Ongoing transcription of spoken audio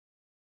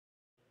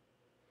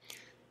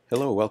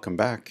Hello, welcome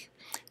back.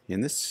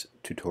 In this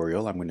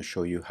tutorial I'm going to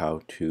show you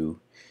how to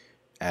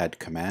add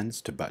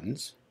commands to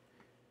buttons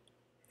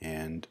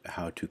and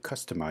how to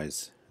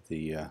customize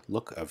the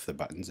look of the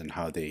buttons and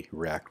how they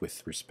react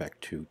with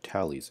respect to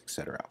tallies,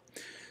 etc.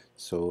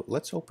 So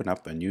let's open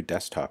up a new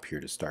desktop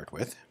here to start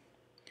with.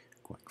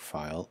 Go to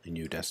File, a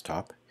new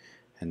desktop,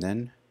 and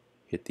then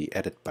hit the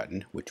Edit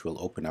button, which will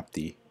open up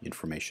the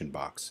information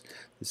box.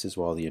 This is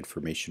where all the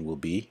information will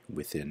be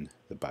within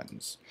the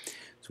buttons.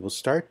 So we'll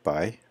start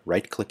by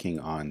right-clicking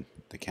on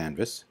the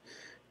canvas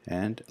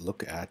and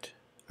look at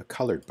a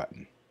colored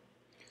button.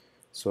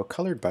 So a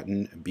colored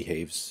button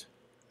behaves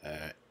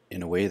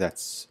in a way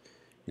that's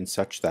in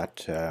such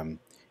that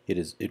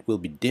it will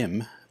be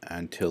dim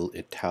until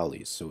it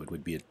tallies. So it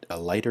would be a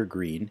lighter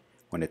green.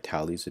 When it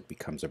tallies, it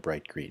becomes a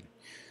bright green.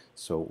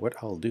 So what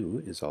I'll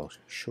do is I'll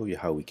show you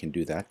how we can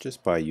do that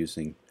just by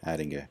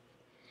adding a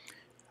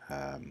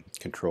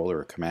control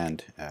or a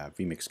command,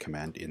 vmix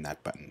command in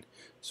that button.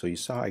 So you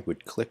saw I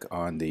would click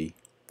on the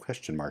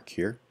question mark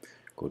here,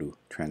 go to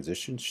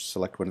transition,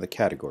 select one of the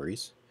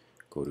categories,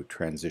 go to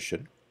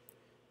transition,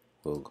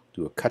 we'll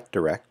do a cut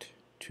direct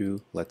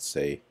to, let's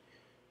say,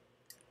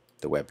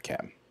 the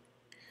webcam.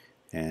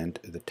 And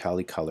the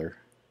tally color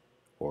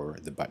or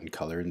the button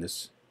color in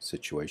this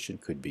situation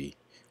would be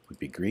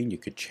green. You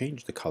could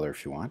change the color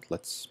if you want.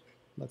 Let's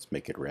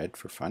make it red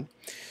for fun.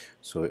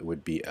 So it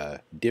would be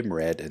a dim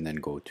red and then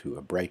go to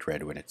a bright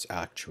red when it's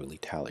actually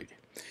tallied.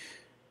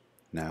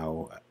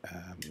 Now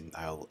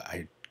I'll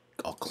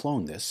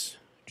clone this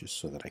just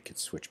so that I could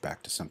switch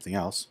back to something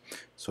else.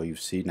 So you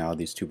see now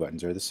these two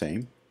buttons are the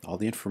same. All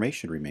the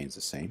information remains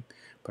the same,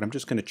 but I'm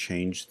just going to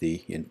change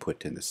the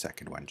input in the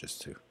second one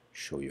just to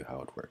show you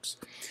how it works.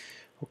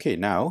 Okay,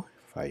 now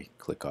if I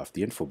click off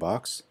the info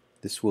box,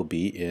 this will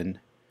be in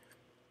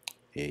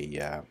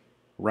a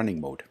running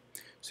mode.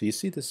 So you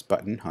see this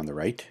button on the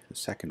right, the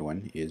second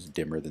one is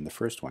dimmer than the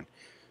first one.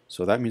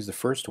 So that means the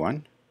first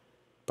one,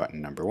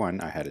 button number 1,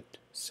 I had it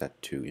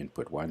set to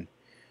input 1,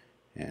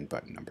 and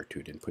button number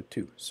 2 to input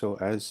 2. So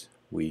as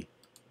we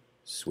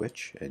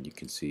switch, and you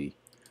can see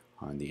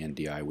on the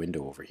NDI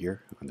window over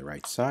here on the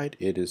right side,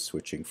 it is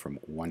switching from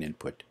one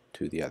input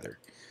to the other.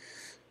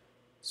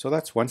 So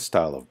that's one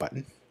style of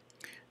button.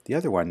 The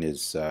other one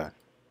is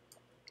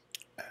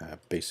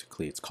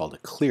basically it's called a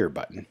clear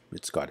button.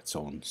 It's got its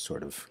own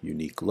sort of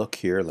unique look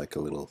here, like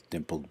a little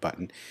dimpled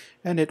button,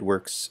 and it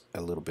works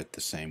a little bit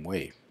the same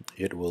way.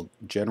 It will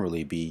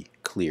generally be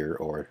clear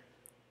or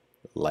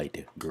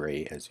light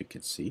gray, as you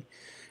can see.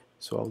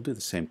 So I'll do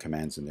the same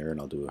commands in there, and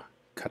I'll do a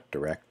cut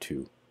direct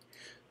to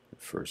the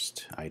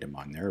first item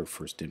on there, or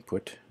first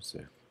input is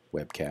a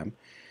webcam,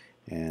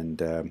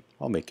 and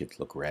I'll make it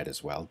look red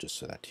as well, just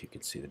so that you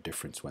can see the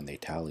difference when they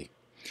tally.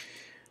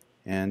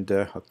 And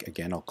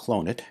again, I'll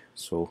clone it.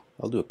 So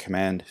I'll do a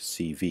command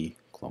CV,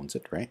 clones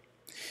it, right?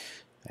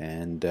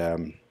 And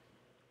in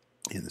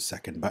the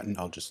second button,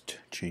 I'll just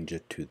change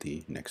it to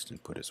the next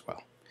input as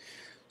well.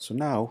 So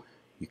now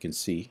you can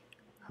see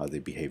how they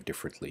behave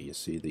differently. You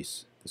see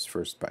this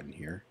first button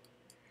here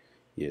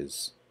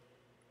is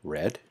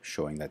red,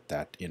 showing that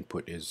that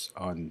input is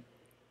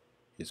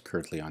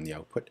currently on the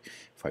output.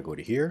 If I go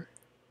to here,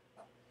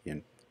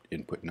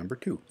 input number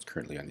 2 is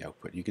currently on the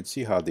output. You can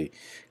see how the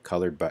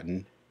colored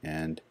button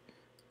and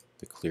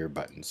the clear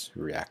buttons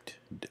react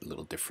a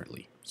little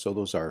differently. So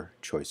those are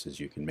choices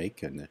you can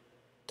make and the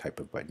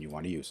type of button you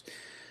want to use.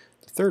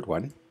 The third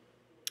one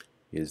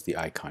is the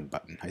icon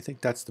button. I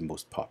think that's the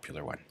most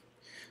popular one.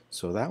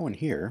 So that one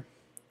here,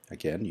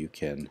 again, you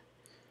can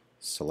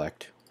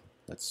select,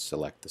 let's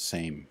select the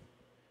same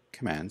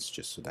commands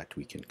just so that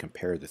we can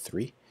compare the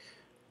three.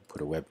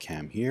 Put a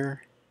webcam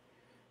here,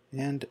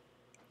 and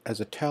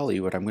as a tally,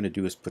 what I'm going to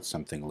do is put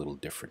something a little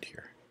different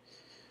here.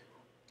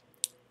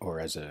 Or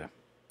as a,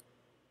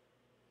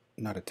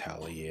 not a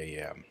tally,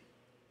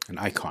 an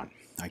icon.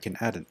 I can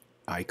add an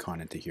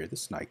icon into here.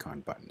 This is an icon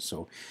button.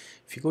 So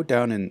if you go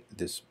down in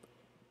this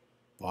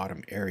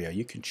bottom area,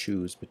 you can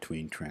choose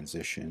between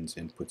transitions,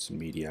 inputs, and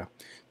media.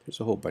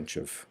 There's a whole bunch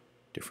of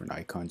different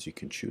icons you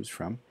can choose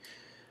from.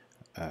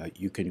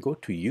 You can go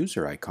to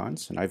user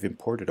icons, and I've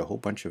imported a whole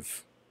bunch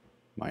of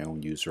my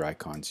own user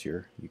icons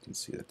here. You can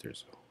see that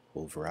there's a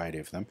whole variety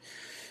of them.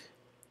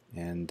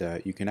 And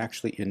you can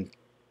actually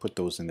put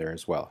those in there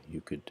as well.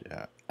 You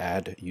could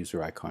add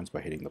user icons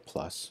by hitting the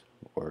plus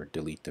or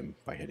delete them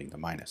by hitting the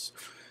minus.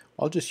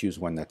 I'll just use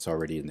one that's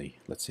already in the,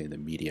 let's say, in the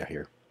media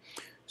here.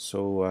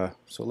 So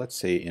let's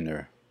say in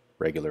a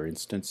regular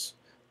instance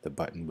the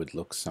button would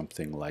look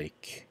something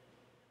like,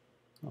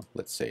 oh,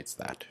 let's say it's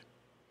that.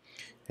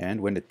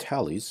 And when it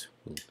tallies,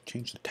 we'll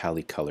change the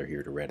tally color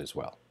here to red as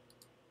well.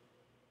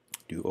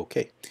 Do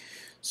OK.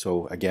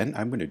 So again,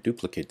 I'm going to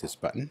duplicate this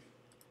button,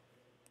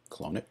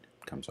 clone it,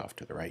 comes off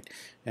to the right,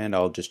 and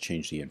I'll just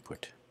change the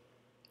input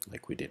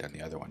like we did on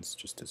the other ones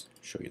just to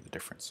show you the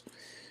difference.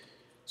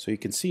 So you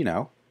can see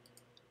now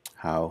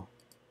how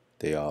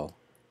they all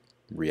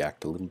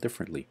react a little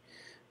differently.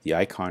 The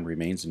icon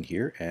remains in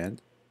here,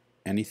 and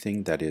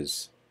anything that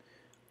is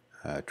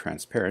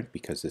transparent,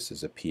 because this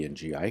is a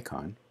PNG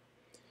icon,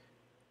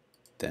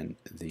 then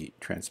the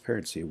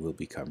transparency will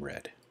become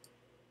red.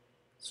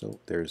 So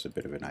there's a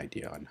bit of an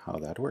idea on how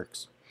that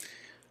works.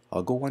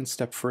 I'll go one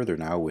step further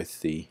now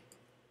with the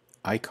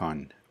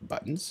icon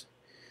buttons.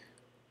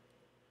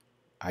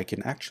 I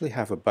can actually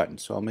have a button,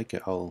 so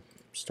I'll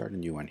start a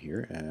new one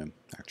here.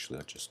 Actually,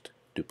 I'll just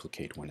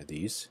duplicate one of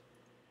these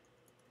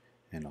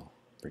and I'll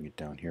bring it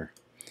down here.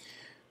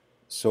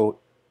 So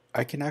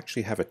I can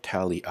actually have a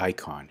tally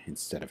icon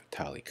instead of a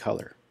tally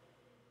color,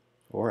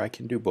 or I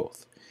can do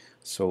both.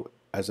 So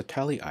as a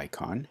tally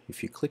icon,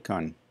 if you click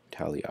on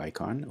tally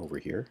icon over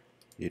here,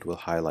 it will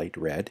highlight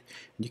red,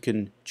 and you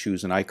can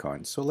choose an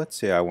icon. So let's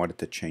say I wanted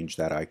to change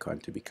that icon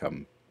to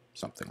become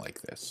something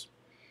like this.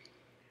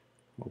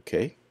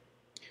 Okay,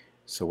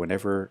 so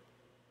whenever,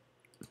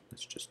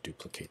 let's just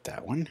duplicate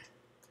that one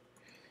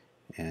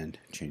and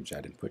change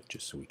that input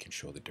just so we can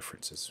show the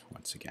differences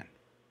once again.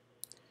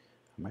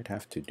 I might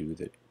have to do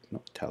the,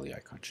 no, tally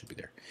icon should be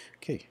there.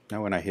 Okay,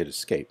 now when I hit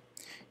escape,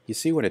 you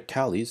see when it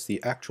tallies,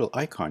 the actual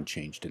icon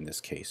changed in this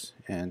case,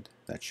 and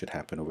that should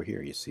happen over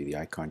here. You see the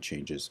icon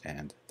changes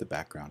and the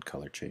background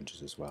color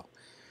changes as well.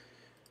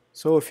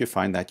 So if you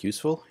find that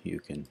useful, you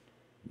can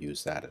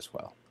use that as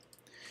well.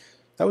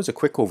 That was a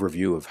quick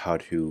overview of how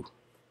to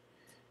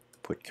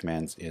put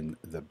commands in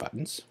the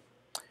buttons,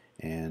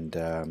 and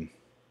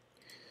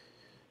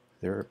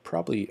there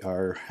probably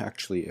are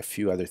actually a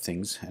few other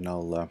things, and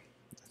I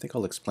think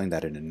I'll explain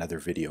that in another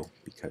video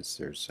because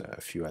there's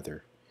a few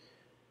other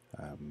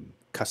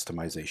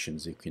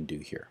customizations you can do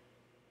here.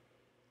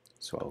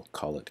 So I'll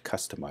call it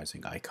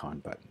customizing icon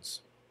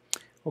buttons.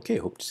 Okay,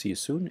 hope to see you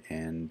soon,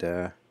 and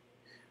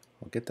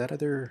I'll get that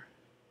other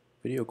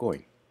video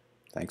going.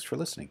 Thanks for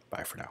listening.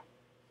 Bye for now.